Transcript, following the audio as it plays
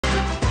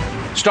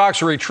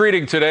Stocks are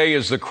retreating today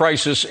as the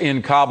crisis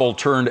in Kabul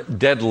turned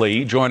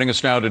deadly. Joining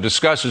us now to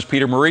discuss is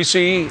Peter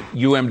Morici,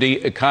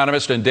 UMD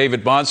economist, and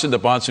David Bahnsen, the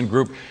Bahnsen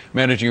Group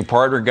managing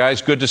partner.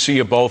 Guys, good to see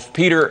you both.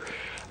 Peter,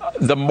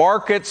 the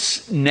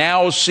markets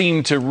now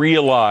seem to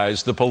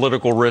realize the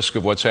political risk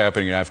of what's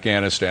happening in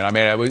Afghanistan. I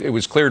mean, it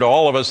was clear to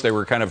all of us. They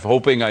were kind of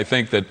hoping, I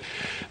think,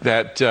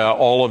 that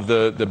all of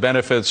the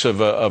benefits of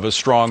a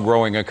strong,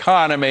 growing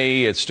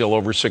economy, it's still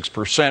over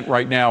 6%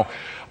 right now,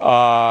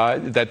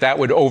 that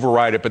would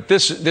override it. But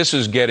this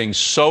is getting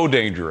so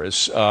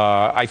dangerous.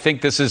 I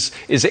think this is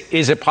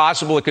it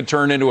possible it could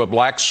turn into a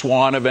black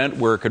swan event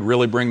where it could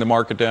really bring the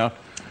market down?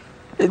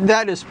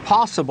 That is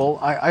possible.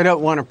 I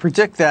don't want to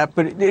predict that,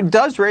 but it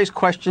does raise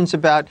questions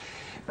about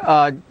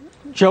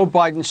Joe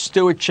Biden's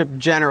stewardship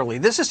generally.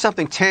 This is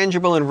something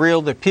tangible and real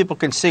that people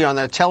can see on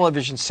their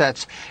television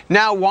sets.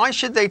 Now, why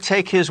should they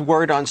take his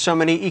word on so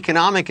many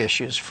economic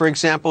issues? For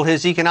example,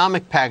 his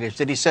economic package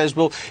that he says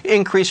will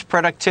increase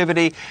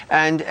productivity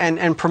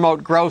and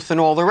promote growth and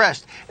all the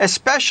rest.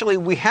 Especially,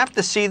 we have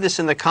to see this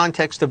in the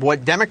context of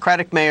what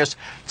Democratic mayors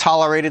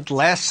tolerated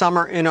last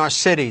summer in our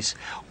cities,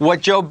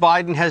 what Joe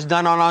Biden has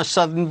done on our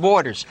southern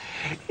borders.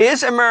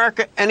 Is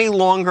America any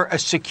longer a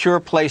secure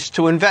place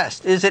to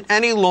invest? Is it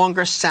any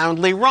longer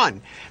soundly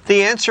run?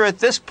 The answer at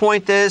this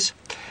point is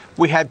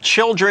we have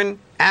children,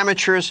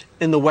 amateurs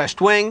in the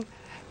West Wing.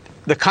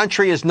 The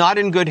country is not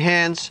in good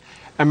hands.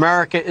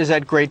 America is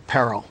at great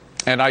peril.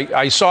 And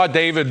I saw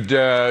David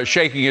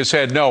shaking his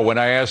head no when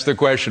I asked the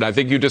question. I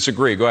think you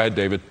disagree. Go ahead,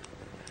 David.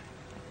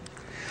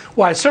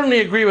 Well, I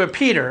certainly agree with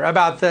Peter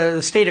about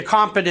the state of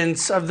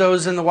competence of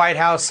those in the White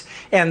House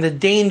and the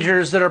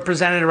dangers that are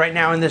presented right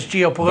now in this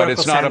geopolitical But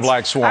it's not sense. A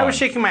black swan. I was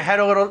shaking my head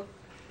a little.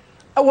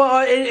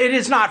 Well, it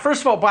is not.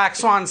 First of all, black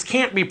swans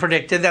can't be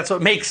predicted. That's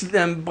what makes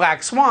them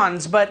black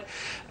swans. But,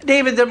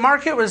 David, the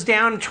market was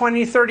down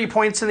 20, 30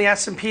 points in the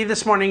S&P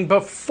this morning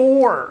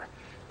before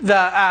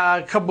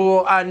the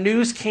Kabul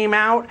news came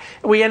out.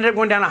 We ended up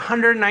going down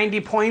 190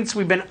 points.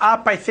 We've been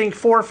up, I think,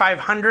 400 or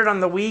 500 on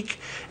the week.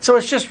 So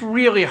it's just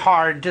really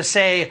hard to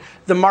say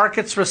the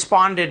markets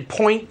responded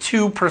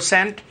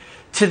 0.2%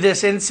 to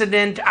this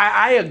incident.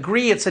 I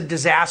agree it's a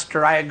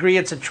disaster. I agree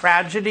it's a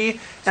tragedy.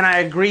 And I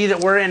agree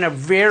that we're in a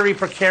very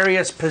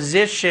precarious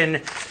position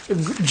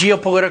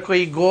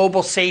geopolitically,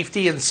 global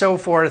safety, and so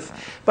forth.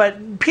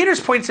 But Peter's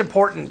point's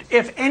important.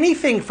 If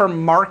anything, for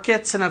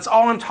markets, and that's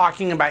all I'm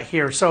talking about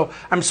here, so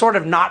I'm sort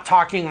of not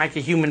talking like a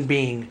human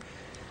being,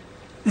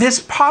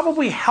 this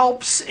probably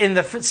helps in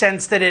the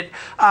sense that it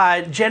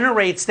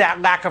generates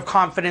that lack of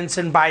confidence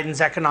in Biden's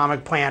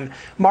economic plan.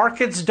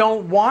 Markets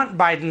don't want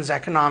Biden's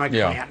economic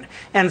plan.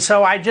 And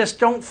so I just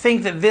don't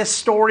think that this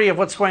story of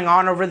what's going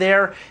on over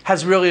there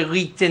has really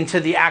leaked into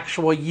the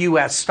actual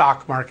U.S.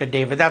 stock market,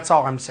 David. That's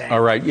all I'm saying.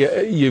 All right.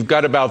 You've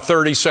got about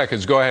 30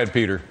 seconds. Go ahead,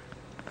 Peter.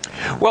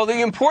 Well,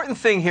 the important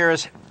thing here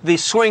is the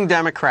swing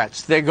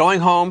Democrats. They're going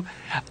home.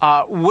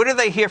 What do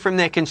they hear from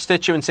their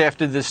constituents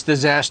after this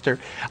disaster?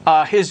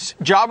 His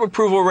job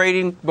approval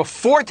rating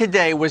before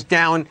today was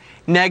down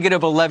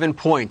negative 11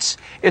 points.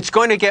 It's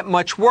going to get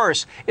much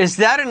worse. Is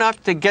that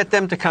enough to get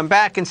them to come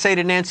back and say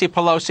to Nancy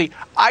Pelosi,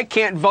 I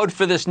can't vote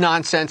for this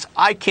nonsense.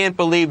 I can't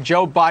believe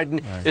Joe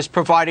Biden is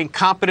providing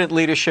competent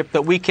leadership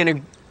that we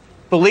can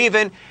believe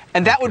in,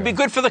 and that would be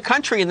good for the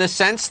country in the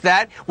sense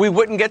that we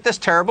wouldn't get this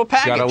terrible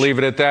package. Got to leave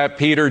it at that.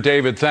 Peter,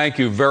 David, thank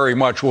you very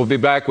much. We'll be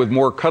back with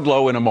more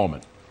KUDLOW in a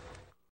moment.